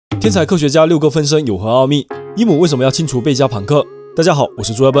天才科学家6个分身有何奥秘？伊姆为什么要清除贝加庞克？大家好，我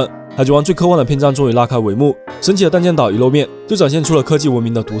是作业本。海贼王最科幻的篇章终于拉开帷幕，神奇的弹舰岛一露面，就展现出了科技文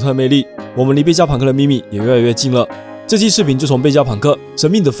明的独特魅力。我们离贝加庞克的秘密也越来越近了。这期视频就从贝加庞克神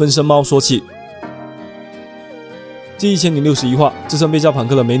秘的分身猫说起。继1061话自称贝加庞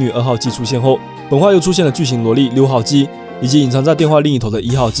克的美女2号机出现后，本话又出现了巨型萝莉6号机，以及隐藏在电话另一头的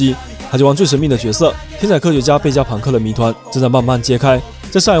1号机。海贼王最神秘的角色天才科学家贝加庞克的谜团正在慢慢揭开。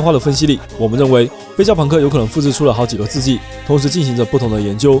在上一话的分析里，我们认为贝加庞克有可能复制出了好几个自己，同时进行着不同的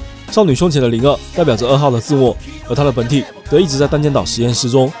研究。少女胸前的02代表着2号的自我，而她的本体则一直在弹舰岛实验室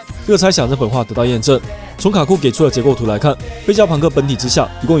中。这个猜想在本话得到验证。从卡库给出的结构图来看，贝加庞克本体之下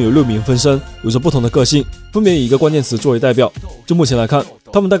一共有6名分身，有着不同的个性，分别以一个关键词作为代表。就目前来看，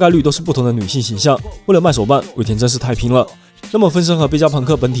他们大概率都是不同的女性形象。为了卖手办，尾田真是太拼了。那么分身和贝加庞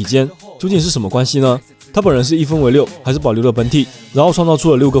克本体间究竟是什么关系呢？他本人是1分为6，还是保留了本体，然后创造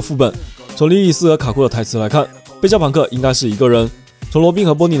出了6个副本？从莉莉丝和卡库的台词来看，贝加庞克应该是一个人。从罗宾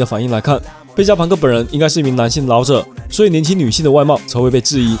和波尼的反应来看，贝加庞克本人应该是一名男性老者，所以年轻女性的外貌才会被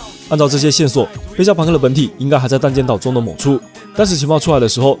质疑。按照这些线索，贝加庞克的本体应该还在弹舰岛中的某处。当时情报出来的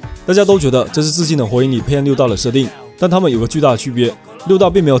时候，大家都觉得这是致敬了火影里配音6道的设定，但他们有个巨大的区别，6道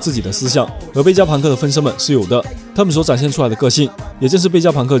并没有自己的思想，而贝加庞克的分身们是有的。他们所展现出来的个性，也正是贝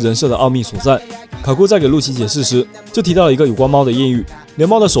加庞克人设的奥秘所在。卡库在给露琪解释时，就提到了一个有关猫的谚语，连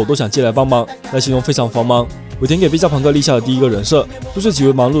猫的手都想借来帮忙，来形容非常繁忙。尾田给贝加庞克立下的第一个人设，就是极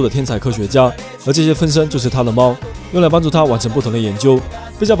为忙碌的天才科学家，而这些分身就是他的猫，用来帮助他完成不同的研究。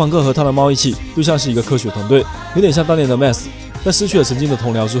贝加庞克和他的猫一起，就像是一个科学团队，有点像当年的 Mass。在失去了曾经的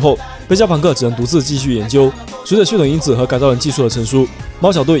同僚之后，贝加庞克只能独自继续研究。随着血统因子和改造人技术的成熟，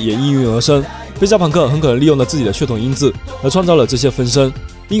猫小队也应运而生。贝加庞克很可能利用了自己的血统因子，而创造了这些分身，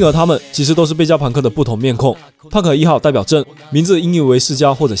因而他们其实都是贝加庞克的不同面孔。胖可1号代表正，名字音译为世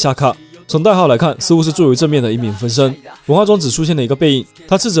家或者夏卡。从代号来看，似乎是最为正面的一名分身。文化中只出现了一个背影，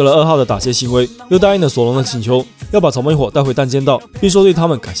他斥责了2号的打劫行为，又答应了索隆的请求，要把草莓火带回弹舰岛，并说对他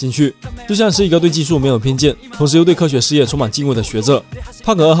们感兴趣，就像是一个对技术没有偏见，同时又对科学事业充满敬畏的学者。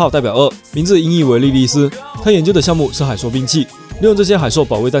胖可2号代表2，名字音译为莉莉丝，他研究的项目是海兽兵器，利用这些海兽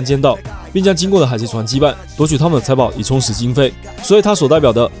保卫弹舰岛，并将经过的海贼船击败，夺取他们的财宝以充实经费。所以他所代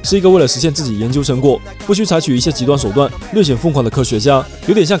表的是一个为了实现自己研究成果，不需采取一些极端手段、略显疯狂的科学家，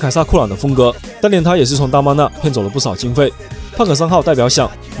有点像凯撒·库朗的风格。当年他也是从大妈那骗走了不少经费。胖可3号代表响，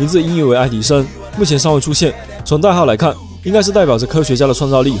名字音译为爱迪生，目前尚未出现。从代号来看，应该是代表着科学家的创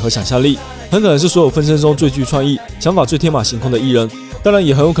造力和想象力，很可能是所有分身中最具创意、想法最天马行空的艺人，当然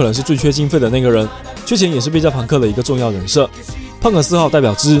也很有可能是最缺经费的那个人。缺钱也是贝加庞克的一个重要人设。胖可4号代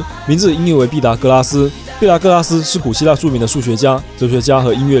表支，名字音译为毕达哥拉斯。毕达哥拉斯是古希腊著名的数学家、哲学家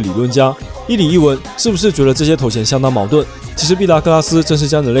和音乐理论家。一理一文，是不是觉得这些头衔相当矛盾？其实毕达哥拉斯正是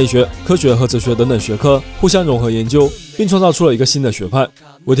将人类学、科学和哲学等等学科互相融合研究，并创造出了一个新的学派。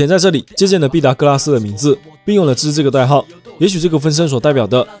尾田在这里借鉴了毕达哥拉斯的名字，并用了支这个代号。也许这个分身所代表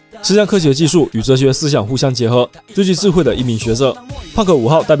的是将科学技术与哲学思想互相结合、最具智慧的一名学者。胖可5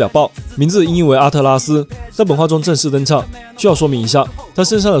号代表豹，名字音译为阿特拉斯，在本话中正式登场。需要说明一下，他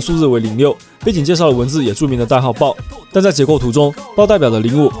身上的数字为06，背景介绍的文字也注明了代号豹，但在结构图中，豹代表的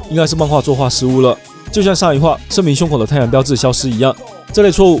05应该是漫画作画失误了，就像上一话声明胸口的太阳标志消失一样。这类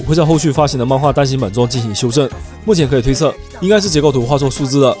错误会在后续发行的漫画单行本中进行修正。目前可以推测，应该是结构图画错数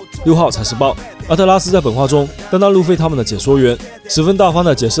字了，6号才是豹。阿特拉斯在本画中担当路飞他们的解说员，十分大方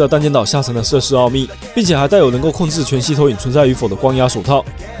地解释了弹舰岛下层的设施奥秘，并且还带有能够控制全息投影存在与否的光压手套。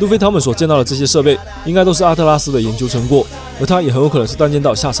路飞他们所见到的这些设备，应该都是阿特拉斯的研究成果，而他也很有可能是弹舰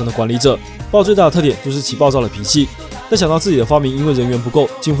岛下层的管理者。豹最大的特点就是其暴躁的脾气，在想到自己的发明因为人员不够、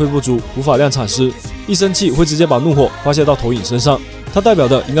经费不足、无法量产时，一生气会直接把怒火发泄到投影身上。它代表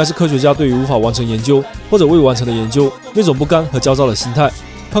的应该是科学家对于无法完成研究或者未完成的研究那种不甘和焦躁的心态。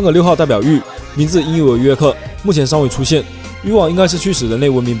胖可6号代表欲，名字音译为约克，目前尚未出现。欲望应该是驱使人类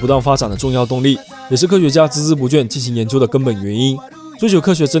文明不断发展的重要动力，也是科学家孜孜不倦进行研究的根本原因。追求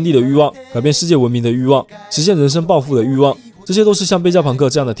科学真谛的欲望，改变世界文明的欲望，实现人生抱负的欲望，这些都是像贝加庞克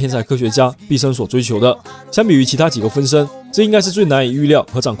这样的天才科学家毕生所追求的。相比于其他几个分身，这应该是最难以预料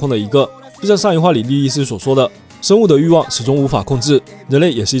和掌控的一个。就像上一话里莉莉丝所说的，生物的欲望始终无法控制，人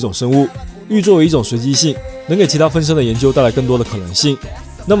类也是一种生物。欲作为一种随机性，能给其他分身的研究带来更多的可能性。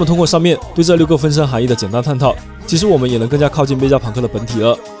那么通过上面对这6个分身含义的简单探讨，其实我们也能更加靠近贝加庞克的本体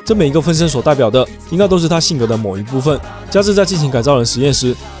了。这每一个分身所代表的，应该都是他性格的某一部分。加之在进行改造人实验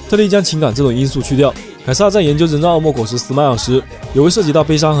时，特地将情感这种因素去掉。凯撒在研究人造恶魔果实 Smile 时，也会涉及到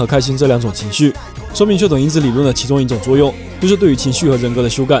悲伤和开心这2种情绪，说明血统因子理论的其中一种作用，就是对于情绪和人格的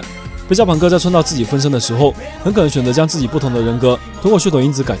修改。贝加庞克在创造自己分身的时候，很可能选择将自己不同的人格通过血统因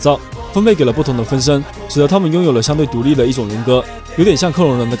子改造，分配给了不同的分身，使得他们拥有了相对独立的一种人格，有点像克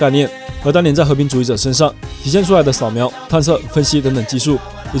隆人的概念。而当年在和平主义者身上体现出来的扫描、探测、分析等等技术，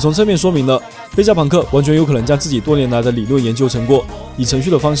也从侧面说明了贝加庞克完全有可能将自己多年来的理论研究成果，以程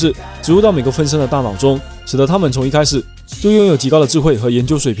序的方式植入到每个分身的大脑中，使得他们从一开始就拥有极高的智慧和研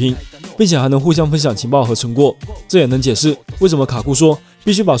究水平，并且还能互相分享情报和成果。这也能解释为什么卡库说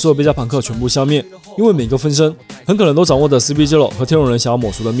必须把所有贝加庞克全部消灭，因为每个分身很可能都掌握着 CP0 和天龙人想要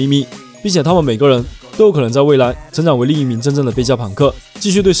抹除的秘密，并且他们每个人都有可能在未来成长为另一名真正的贝加庞克，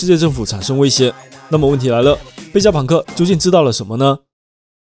继续对世界政府产生威胁。那么问题来了，贝加庞克究竟知道了什么呢？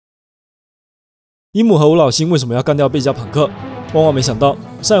伊姆和吴老星为什么要干掉贝加庞克？万万没想到，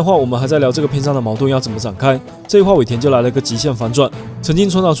上一话我们还在聊这个篇章的矛盾要怎么展开，这一话尾田就来了个极限反转。曾经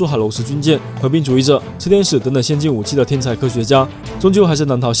创造出海楼石军舰、和平主义者、炽天使等等先进武器的天才科学家，终究还是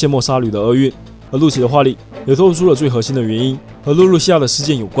难逃卸磨杀驴的厄运。而陆琪的话里也透露出了最核心的原因，和露露西亚的事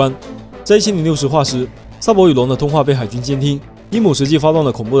件有关。在1060话时，萨博与龙的通话被海军监听，伊姆实际发动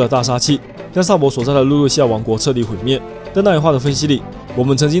了恐怖的大杀器，将萨博所在的露露西亚王国彻底毁灭。在那一话的分析里，我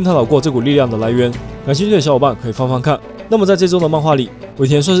们曾经探讨过这股力量的来源，感兴趣的小伙伴可以翻翻看。那么在这周的漫画里，尾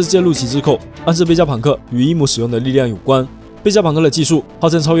田算是借陆琪之口，暗示贝加庞克与伊姆使用的力量有关。贝加庞克的技术号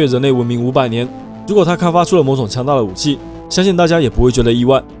称超越人类文明500年，如果他开发出了某种强大的武器，相信大家也不会觉得意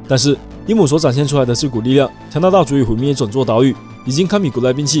外。但是伊姆所展现出来的这股力量强大到足以毁灭整座岛屿，已经堪比古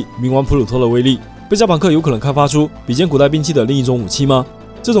代兵器冥王普鲁托的威力。贝加庞克有可能开发出比肩古代兵器的另一种武器吗？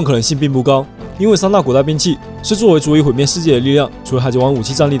这种可能性并不高，因为3大古代兵器是作为足以毁灭世界的力量，除了海贼王武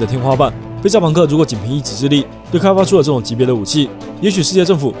器战力的天花板。贝加庞克如果仅凭一己之力就开发出了这种级别的武器，也许世界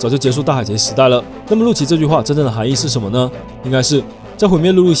政府早就结束大海贼时代了。那么陆琪这句话真正的含义是什么呢？应该是在毁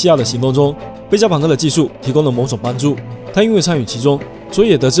灭露露西亚的行动中，贝加庞克的技术提供了某种帮助，他因为参与其中，所以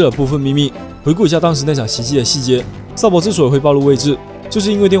也得知了部分秘密。回顾一下当时那场袭击的细节，萨博之所以会暴露位置，就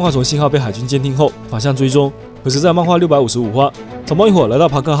是因为电话虫信号被海军监听后反向追踪。可是，在漫画655话，草帽一伙来到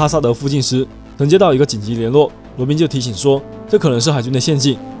庞克哈萨德附近时，曾接到一个紧急联络，罗宾就提醒说，这可能是海军的陷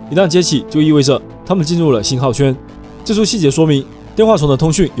阱，一旦接起，就意味着他们进入了信号圈。这处细节说明，电话虫的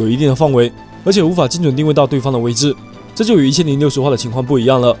通讯有一定的范围，而且无法精准定位到对方的位置，这就与1060话的情况不一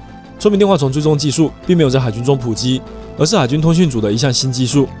样了，说明电话虫追踪技术并没有在海军中普及，而是海军通讯组的一项新技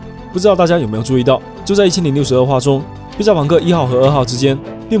术。不知道大家有没有注意到，就在1062话中，贝加庞克1号和2号之间，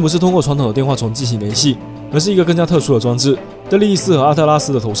并不是通过传统的电话虫进行联系，而是一个更加特殊的装置。在利伊斯和阿特拉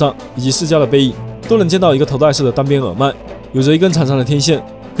斯的头上以及世嘉的背影，都能见到一个头戴式的单边耳麦，有着一根长长的天线，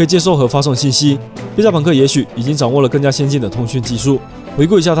可以接收和发送信息。贝加庞克也许已经掌握了更加先进的通讯技术。回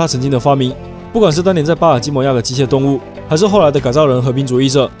顾一下他曾经的发明，不管是当年在巴尔基摩亚的机械动物，还是后来的改造人和平主义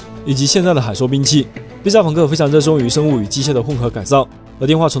者，以及现在的海兽兵器，贝加庞克非常热衷于生物与机械的混合改造。而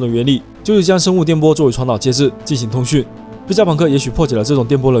电话虫的原理就是将生物电波作为传导介质进行通讯。贝加庞克也许破解了这种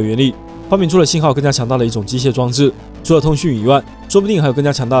电波的原理，发明出了信号更加强大的一种机械装置。除了通讯以外，说不定还有更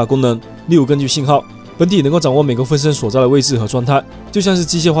加强大的功能，例如根据信号本体能够掌握每个分身所在的位置和状态，就像是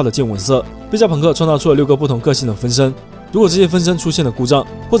机械化的见闻色。贝加庞克创造出了6个不同个性的分身，如果这些分身出现了故障，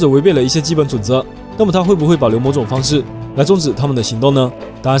或者违背了一些基本准则，那么他会不会保留某种方式来终止他们的行动呢？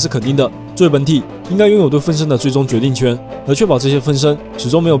答案是肯定的。作为本体，应该拥有对分身的最终决定权，来确保这些分身始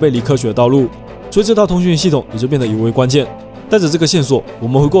终没有背离科学的道路。所以这套通讯系统也就变得尤为关键。带着这个线索，我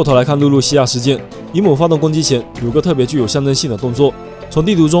们回过头来看露露西亚事件。伊姆发动攻击前，有个特别具有象征性的动作，从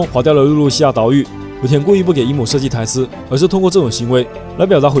地图中划掉了露露西亚岛屿。尾田故意不给伊姆设计台词，而是通过这种行为来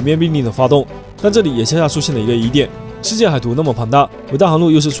表达毁灭命令的发动。但这里也恰恰出现了一个疑点：世界海图那么庞大，伟大航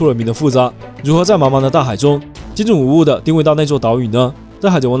路又是出了名的复杂，如何在茫茫的大海中精准无误地定位到那座岛屿呢？在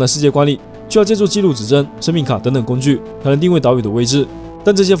海贼王的世界观里，需要借助记录指针、生命卡等等工具才能定位岛屿的位置，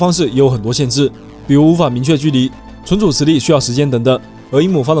但这些方式也有很多限制，比如无法明确距离、存储磁力需要时间等等。而伊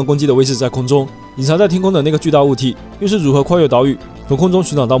姆发动攻击的位置在空中，隐藏在天空的那个巨大物体又是如何跨越岛屿，从空中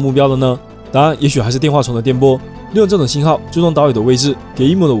寻找到目标的呢？答案也许还是电话虫的电波，利用这种信号追踪岛屿的位置，给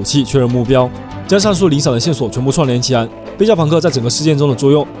伊姆的武器确认目标。将上述零散的线索全部串联起来，贝加庞克在整个事件中的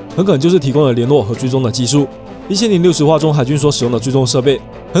作用，很可能就是提供了联络和追踪的技术。1060话中海军所使用的追踪设备，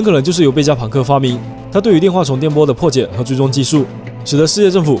很可能就是由贝加庞克发明。他对于电话虫电波的破解和追踪技术，使得世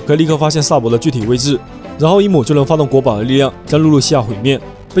界政府可以立刻发现萨博的具体位置，然后伊姆就能发动国宝的力量将露露西亚毁灭。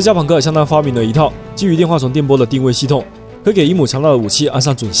贝加庞克相当发明了一套基于电话虫电波的定位系统，可以给伊姆强大的武器安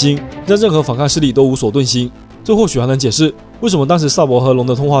上准星，让任何反抗势力都无所遁形。这或许还能解释为什么当时萨博和龙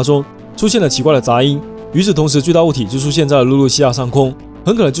的通话中出现了奇怪的杂音，与此同时巨大物体就出现在了露露西亚上空，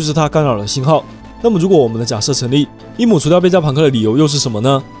很可能就是他干扰了信号。那么如果我们的假设成立，伊姆除掉贝加庞克的理由又是什么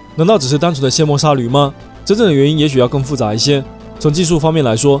呢？难道只是单纯的卸磨杀驴吗？真正的原因也许要更复杂一些。从技术方面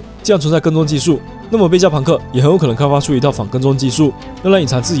来说，既然存在跟踪技术，那么贝加庞克也很有可能开发出一套反跟踪技术，用来隐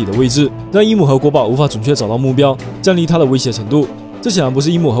藏自己的位置，让伊姆和国宝无法准确找到目标，降低他的威胁程度。这显然不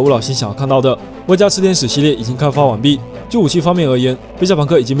是伊姆和吴老星想要看到的。外加吃天使系列已经开发完毕，就武器方面而言，贝加庞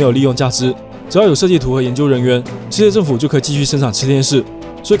克已经没有利用价值。只要有设计图和研究人员，世界政府就可以继续生产吃天使。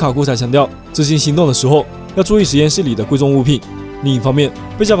所以卡库才强调，执行行动的时候要注意实验室里的贵重物品。另一方面，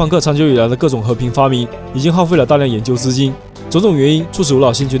贝加庞克长久以来的各种和平发明已经耗费了大量研究资金，种种原因促使吴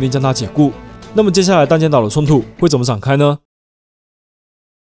老星决定将它解雇。那么接下来单间岛的冲突会怎么展开呢？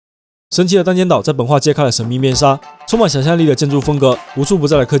神奇的单间岛在本话揭开了神秘面纱，充满想象力的建筑风格，无处不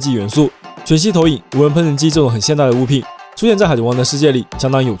在的科技元素，全息投影、无人烹饪机这种很现代的物品出现在海贼王的世界里，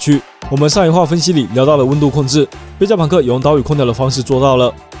相当有趣。我们上一话分析里聊到了温度控制，贝加庞克也用岛屿空调的方式做到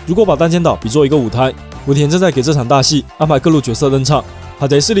了。如果把单间岛比作一个舞台，尾田正在给这场大戏安排各路角色登场。海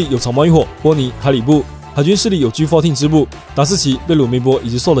贼势力有草帽一伙、波尼、海里布；海军势力有 G14 支部、达斯奇、贝鲁梅波以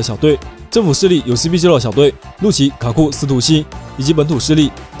及兽的小队；政府势力有 CP9 小队、陆奇、卡库、斯图西，以及本土势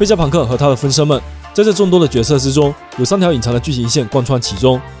力贝加庞克和他的分身们。在这众多的角色之中，有3条隐藏的剧情线贯穿其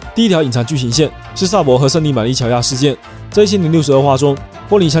中。第一条隐藏剧情线是萨博和圣地玛丽乔亚事件。在1062话中，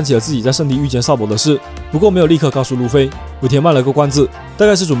波尼想起了自己在圣地遇见萨博的事，不过没有立刻告诉路飞。尾田卖了个关子，大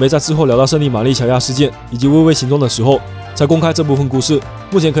概是准备在之后聊到圣地玛丽乔亚事件以及微微行动的时候，才公开这部分故事。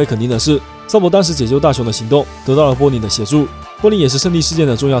目前可以肯定的是，萨博当时解救大雄的行动得到了波尼的协助，波尼也是圣地事件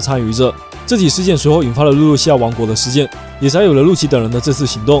的重要参与者。这起事件随后引发了露露西亚王国的事件，也才有了陆奇等人的这次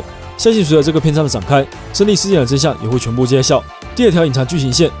行动。相信随着这个篇章的展开，圣地事件的真相也会全部揭晓。第2条隐藏剧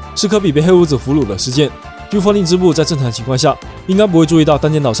情线是科比被黑屋子俘虏的事件。G14 支部在正常情况下应该不会注意到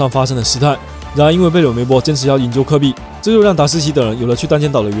单间岛上发生的事态，然而因为贝柳梅波坚持要营救科比，这就让达斯奇等人有了去单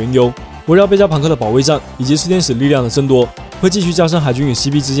间岛的缘由。围绕贝加庞克的保卫战以及吃天使力量的争夺，会继续加深海军与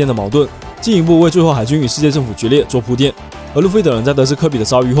CP 之间的矛盾，进一步为最后海军与世界政府决裂做铺垫。而路飞等人在得知科比的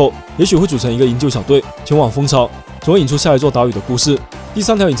遭遇后，也许会组成一个营救小队前往蜂巢，从而引出下一座岛屿的故事。第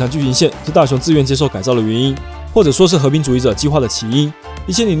3条隐藏剧情线是大雄自愿接受改造的原因，或者说是和平主义者计划的起因。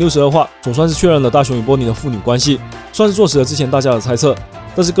1062话总算是确认了大雄与波尼的父女关系，算是坐实了之前大家的猜测。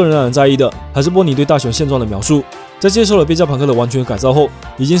但是更让人在意的还是波尼对大雄现状的描述。在接受了贝加庞克的完全改造后，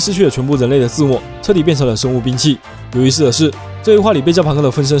已经失去了全部人类的自我，彻底变成了生物兵器。有意思的是，这一话里贝加庞克的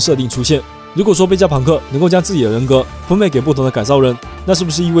分身设定出现。如果说贝加庞克能够将自己的人格分配给不同的改造人，那是不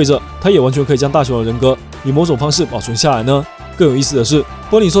是意味着他也完全可以将大雄的人格以某种方式保存下来呢？更有意思的是，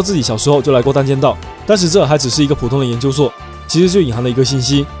波尼说自己小时候就来过单间岛，但是这还只是一个普通的研究所，其实就隐含了一个信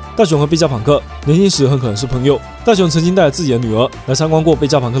息：大雄和贝加庞克年轻时很可能是朋友。大雄曾经带着自己的女儿来参观过贝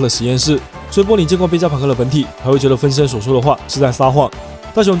加庞克的实验室，所以波尼见过贝加庞克的本体，还会觉得分身所说的话是在撒谎。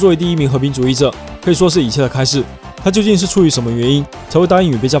大雄作为第1名和平主义者，可以说是一切的开始。他究竟是出于什么原因才会答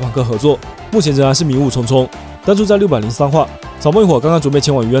应与贝加庞克合作，目前仍然是迷雾重重。当初在603话，草梦一伙刚刚准备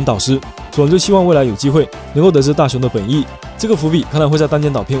前往愚人岛时，主人就希望未来有机会能够得知大雄的本意。这个伏笔看来会在单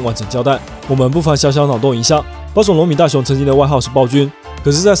间岛篇完整交代。我们不妨小小脑洞一下，保守罗米大雄曾经的外号是暴君，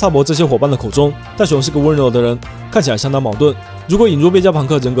可是在萨博这些伙伴的口中，大雄是个温柔的人，看起来相当矛盾。如果引入贝加庞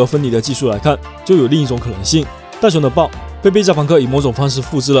克人格分离的技术来看，就有另一种可能性：大雄的暴被贝加庞克以某种方式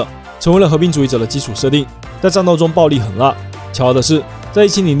复制了，成为了和平主义者的基础设定，在战斗中暴力狠辣。巧合的是，在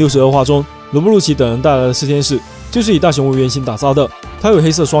1062话中，罗布鲁奇等人带来的吃天使就是以大雄为原型打造的。他有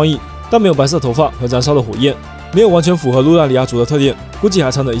黑色双翼，但没有白色头发和燃烧的火焰，没有完全符合露娜里亚族的特点，估计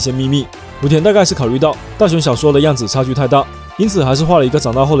还藏着一些秘密。武田大概是考虑到大雄小时候的样子差距太大，因此还是画了一个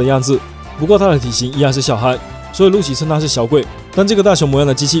长大后的样子。不过他的体型依然是小孩，所以陆奇称他是小鬼。当这个大雄模样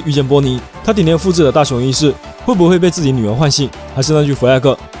的机器遇见波尼，他体内复制了大雄意识，会不会被自己女儿唤醒？还是那句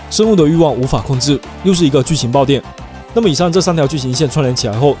flag， 生物的欲望无法控制，又是一个剧情爆点。那么以上这3条剧情线串联起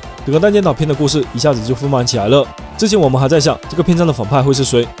来后，整个单间岛篇的故事一下子就丰满起来了。之前我们还在想这个篇章的反派会是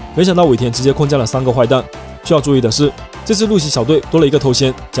谁，没想到尾田直接空降了3个坏蛋。需要注意的是，这次陆奇小队多了一个头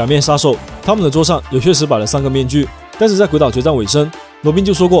衔——假面杀手。他们的桌上也确实摆了3个面具，但是在鬼岛决战尾声，罗宾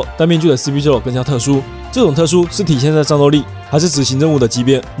就说过戴面具的 CP9 更加特殊。这种特殊是体现在战斗力还是执行任务的级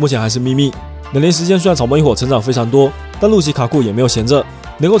别，目前还是秘密。2年时间虽然草梦一伙成长非常多，但陆奇卡库也没有闲着，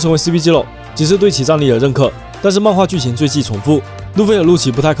能够成为 CP9 只是对其战力的认可。但是漫画剧情最忌重复，路飞和陆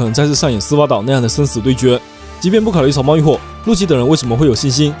奇不太可能再次上演斯巴岛那样的生死对决。即便不考虑草帽一伙，陆奇等人为什么会有信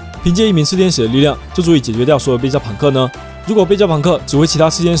心凭借1名吃天使的力量就足以解决掉所有贝加庞克呢？如果贝加庞克只为其他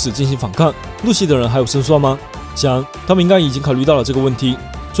吃天使进行反抗，陆奇等人还有胜算吗？想他们应该已经考虑到了这个问题，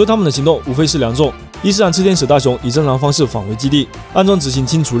所以他们的行动无非是2种：一是让吃天使大雄以正常方式返回基地，安装执行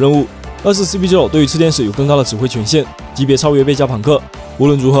清除任务；二是 CP9 对于吃天使有更高的指挥权限，级别超越贝加庞克。无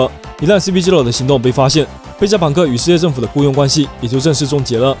论如何，一旦 CP9 的行动被发现，贝加庞克与世界政府的雇佣关系也就正式终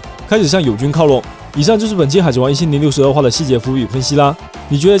结了，开始向友军靠拢。以上就是本期海贼王1062话的细节伏笔分析啦。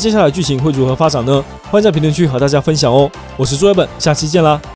你觉得接下来剧情会如何发展呢？欢迎在评论区和大家分享哦。我是作业本，下期见啦。